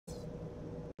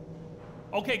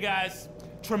Okay, guys,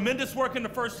 tremendous work in the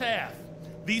first half.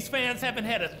 These fans haven't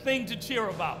had a thing to cheer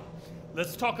about.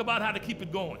 Let's talk about how to keep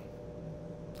it going.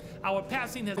 Our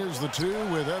passing has... Here's the two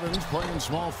with Evans playing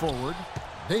small forward.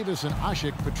 Davis and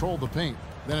Ashik patrol the paint.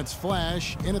 Then it's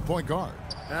Flash in at point guard.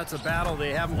 That's a battle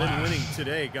they haven't been winning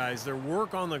today, guys. Their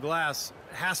work on the glass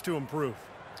has to improve.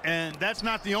 And that's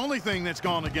not the only thing that's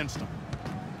gone against them.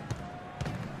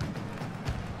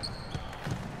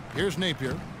 Here's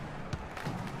Napier.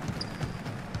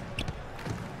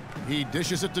 He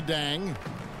dishes it to Dang.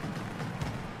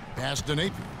 Pass to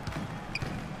Napier.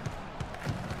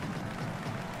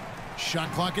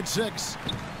 Shot clock at 6.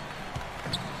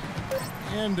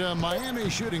 And Miami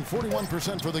shooting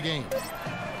 41% for the game.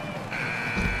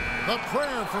 The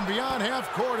prayer from beyond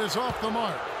half court is off the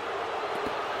mark.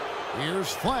 Here's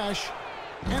Flash.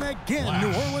 And again,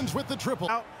 New Orleans with the triple.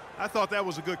 I thought that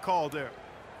was a good call there.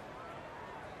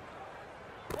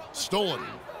 Stolen.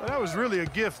 Well, that was really a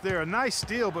gift there. A nice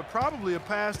steal, but probably a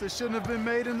pass that shouldn't have been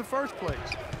made in the first place.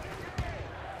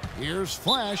 Here's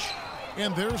Flash.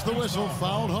 And there's the whistle.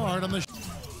 Fouled hard on the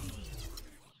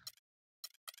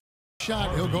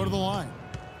shot. He'll go to the line.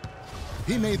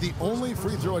 He made the only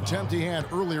free throw attempt he had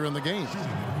earlier in the game.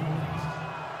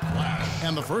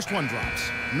 And the first one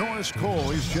drops. Norris Cole,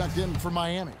 he's checked in for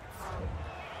Miami.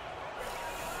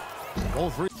 Cole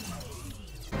free.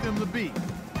 Them to beat.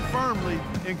 Firmly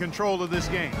in control of this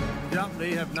game. Yep,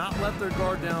 they have not let their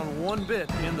guard down one bit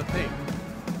in the paint.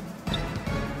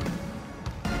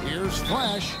 Here's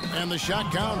Flash, and the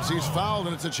shot counts. He's fouled,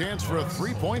 and it's a chance for a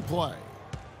three-point play.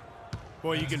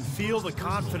 Boy, you can feel the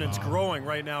confidence growing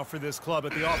right now for this club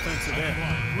at the offensive end.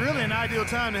 Really an ideal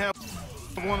time to have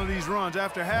one of these runs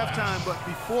after halftime, but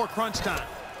before crunch time.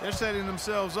 They're setting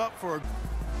themselves up for a...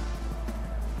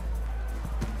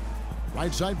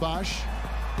 Right side Bosch.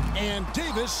 And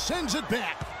Davis sends it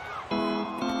back.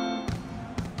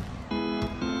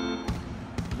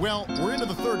 Well, we're into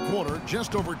the third quarter,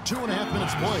 just over 2.5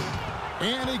 minutes played.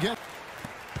 And he gets...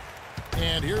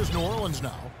 And here's New Orleans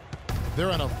now. They're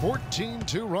on a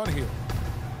 14-2 run here.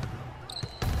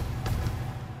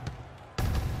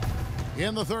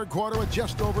 In the third quarter with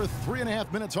just over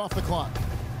 3.5 minutes off the clock.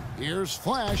 Here's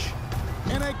Flash.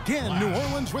 And again, New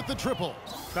Orleans with the triple.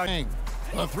 Bang.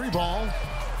 A three ball.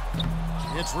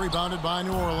 It's rebounded by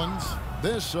New Orleans.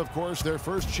 This, of course, their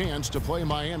first chance to play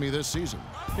Miami this season.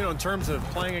 You know, in terms of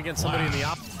playing against somebody in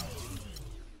the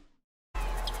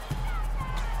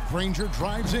Granger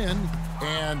drives in,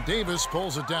 and Davis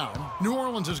pulls it down. New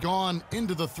Orleans has gone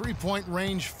into the three-point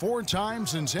range 4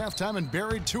 times since halftime and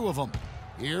buried 2 of them.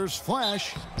 Here's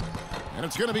Flash, and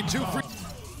it's going to be 2 free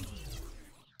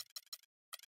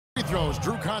throws.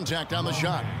 Drew contact on the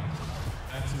shot.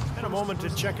 And a moment to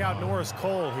check out Norris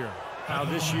Cole here. How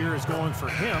this year is going for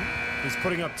him. He's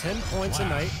putting up 10 points a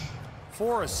night,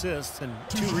 4 assists, and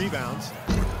 2 rebounds.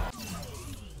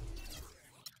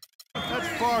 That's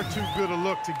far too good a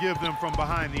look to give them from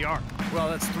behind the arc. Well,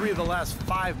 that's 3 of the last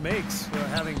 5 makes,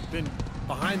 having been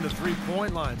behind the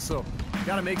three-point line. So,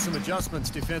 got to make some adjustments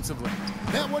defensively.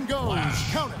 That one goes.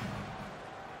 Count it.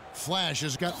 Flash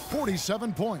has got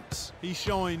 47 points. He's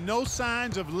showing no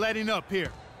signs of letting up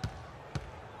here.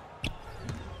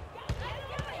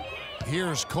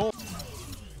 Here's Cole.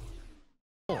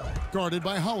 Guarded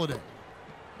by Holiday.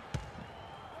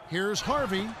 Here's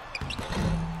Harvey.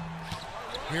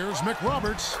 Here's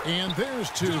McRoberts, and there's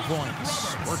 2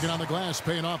 points. Working on the glass,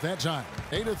 paying off that time.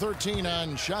 8 of 13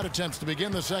 on shot attempts to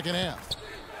begin the second half.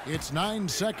 It's 9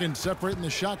 seconds separating the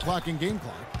shot clock and game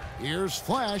clock. Here's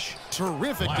Flash.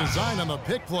 Terrific design on the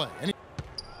pick play.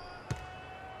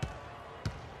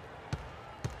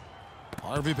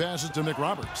 Harvey passes to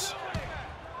McRoberts.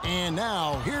 And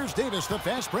now, here's Davis, the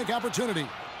fast break opportunity.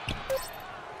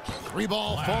 3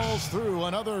 ball falls through,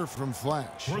 another from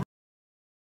Flash.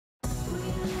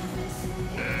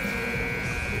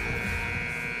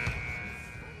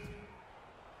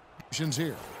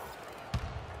 Here.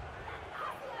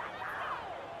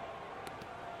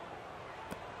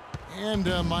 And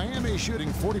Miami shooting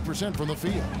 40% from the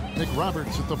field.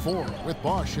 McRoberts at the 4 with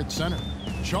Bosch at center.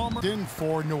 Chalmers in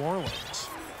for New Orleans.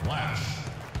 Flash.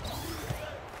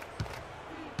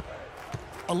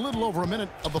 A little over a minute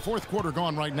of the fourth quarter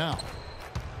gone right now.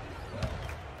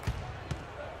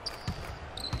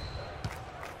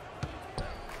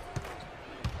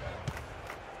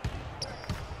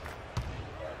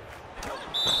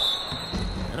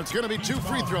 And it's going to be 2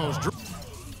 free throws. Drew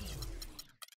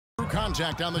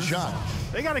contact on the shot.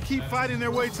 They got to keep fighting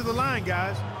their way to the line,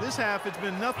 guys. This half, it's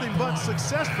been nothing but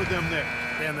success for them there.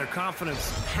 And their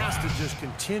confidence has to just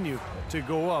continue to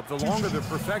go up the longer the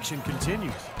perfection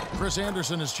continues. Chris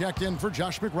Anderson is checked in for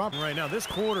Josh McRoberts. Right now, this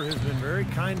quarter has been very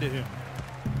kind to him.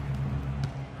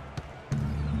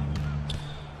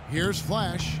 Here's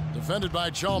Flash, defended by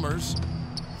Chalmers.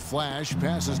 Flash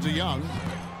passes to Young.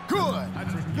 Good.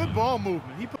 Good ball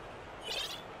movement.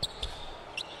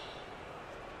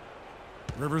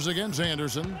 Rivers against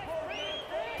Anderson.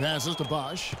 Passes to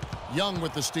Bosch. Young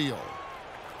with the steal.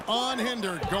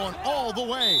 Unhindered, going all the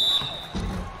way.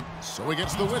 So he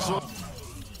gets the whistle.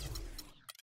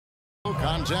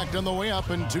 Contact on the way up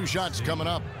and 2 shots coming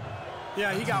up.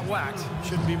 Yeah, he got whacked.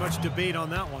 Shouldn't be much debate on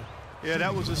that one. Yeah,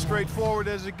 that was as straightforward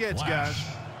as it gets, guys.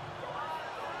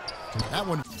 That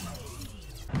one.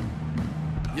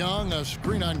 Young, a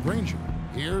screen on Granger.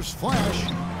 Here's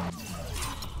Flash.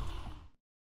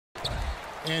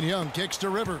 And Young kicks to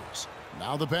Rivers.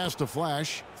 Now the pass to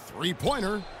Flash.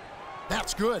 3-pointer.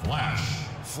 That's good.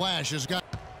 Flash has got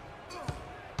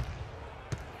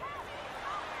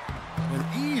an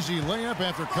easy layup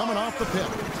after coming off the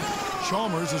pick.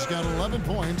 Chalmers has got 11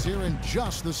 points here in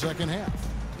just the second half.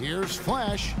 Here's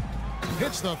Flash.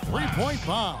 Hits the 3-point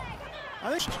bomb.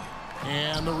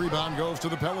 And the rebound goes to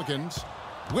the Pelicans.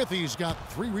 Withy's got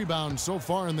 3 rebounds so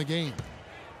far in the game.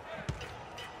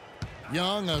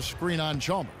 Young, a screen on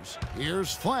Chalmers.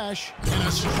 Here's Flash. And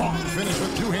a strong finish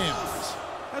with 2 hands.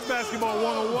 That's basketball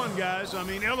 101, guys. I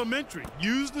mean, elementary.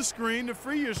 Use the screen to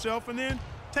free yourself and then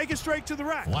take it straight to the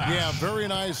rack. Yeah, very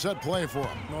nice set play for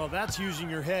him. Well, that's using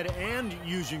your head and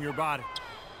using your body.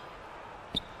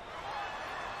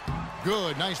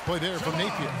 Good, nice play there from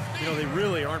Napier. You know, they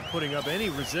really aren't putting up any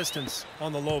resistance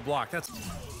on the low block. That's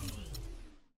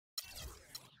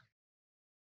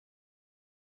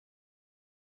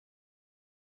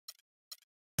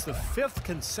the 5th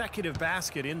consecutive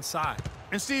basket inside.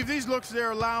 And Steve, these looks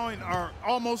they're allowing are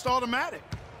almost automatic.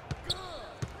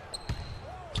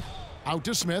 Out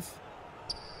to Smith.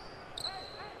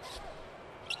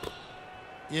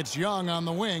 It's Young on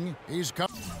the wing. He's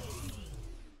covered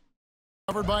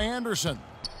by Anderson.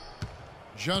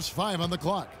 Just 5 on the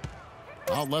clock.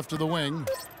 Out left to the wing.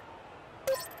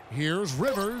 Here's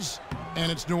Rivers.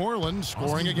 And it's New Orleans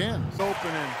scoring again.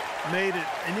 Open and made it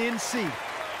an NC.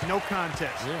 No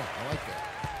contest. Yeah, I like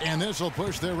that. And this will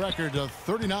push their record to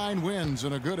 39 wins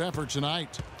in a good effort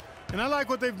tonight. And I like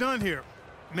what they've done here.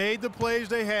 Made the plays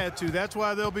they had to. That's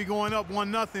why they'll be going up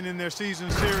 1-0 in their season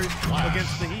series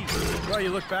against the Heat. Well, you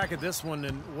look back at this one,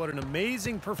 and what an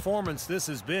amazing performance this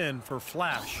has been for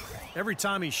Flash. Every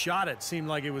time he shot it seemed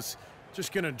like it was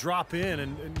just going to drop in,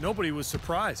 and nobody was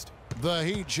surprised. The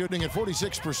Heat shooting at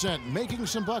 46%, making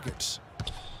some buckets.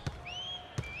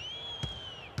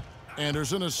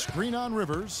 Anderson, a screen on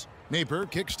Rivers. Napier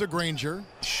kicks to Granger.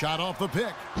 Shot off the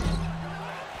pick.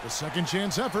 The second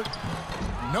chance effort.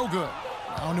 No good.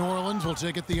 Now New Orleans will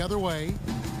take it the other way.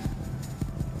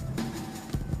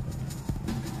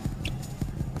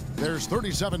 There's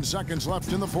 37 seconds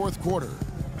left in the 4th quarter.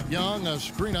 Young, a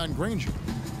screen on Granger.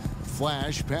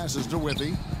 Flash passes to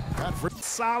Withy.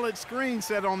 Solid screen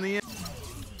set on the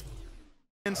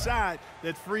inside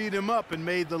that freed him up and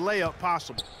made the layup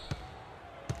possible.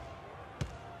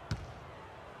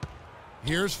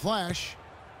 Here's Flash.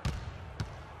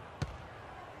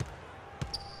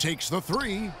 Takes the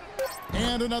 3.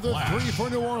 And another 3 for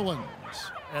New Orleans.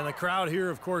 And the crowd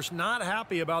here, of course, not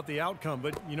happy about the outcome.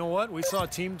 But you know what? We saw a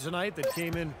team tonight that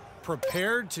came in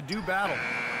prepared to do battle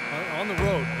on the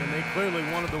road, and they clearly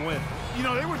wanted to win. You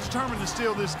know, they were determined to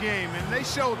steal this game, and they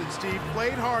showed it, Steve.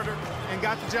 Played harder and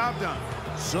got the job done.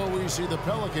 So we see the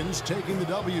Pelicans taking the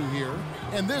W here.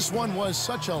 And this one was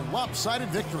such a lopsided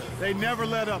victory. They never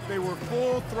let up. They were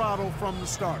full throttle from the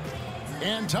start.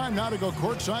 And time now to go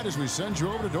courtside as we send you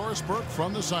over to Doris Burke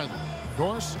from the sideline.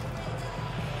 Doris?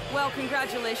 Well,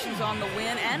 congratulations on the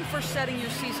win and for setting your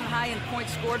season high in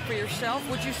points scored for yourself.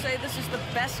 Would you say this is the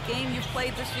best game you've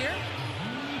played this year?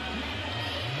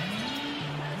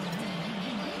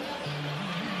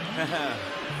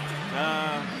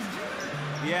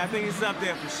 Yeah, I think it's up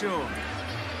there for sure.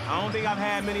 I don't think I've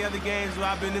had many other games where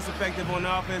I've been this effective on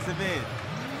the offensive end.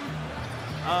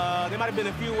 There might have been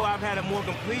a few where I've had a more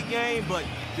complete game, but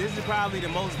this is probably the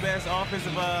most best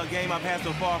offensive game I've had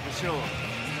so far for sure.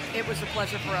 It was a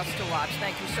pleasure for us to watch.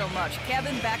 Thank you so much.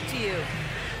 Kevin, back to you.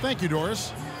 Thank you,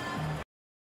 Doris.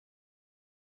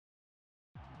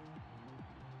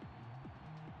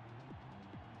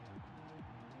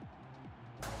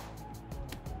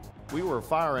 We were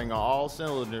firing on all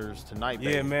cylinders tonight,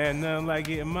 baby. Yeah, man, nothing like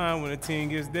getting mine when a team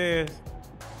gets theirs.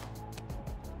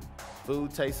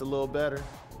 Food tastes a little better.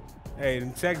 Hey, the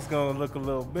check's gonna look a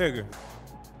little bigger.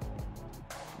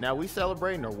 Now we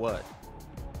celebrating or what?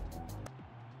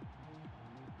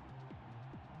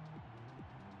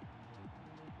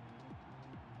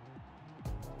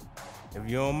 If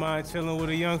you don't mind chilling with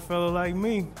a young fella like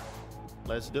me.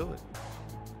 Let's do it.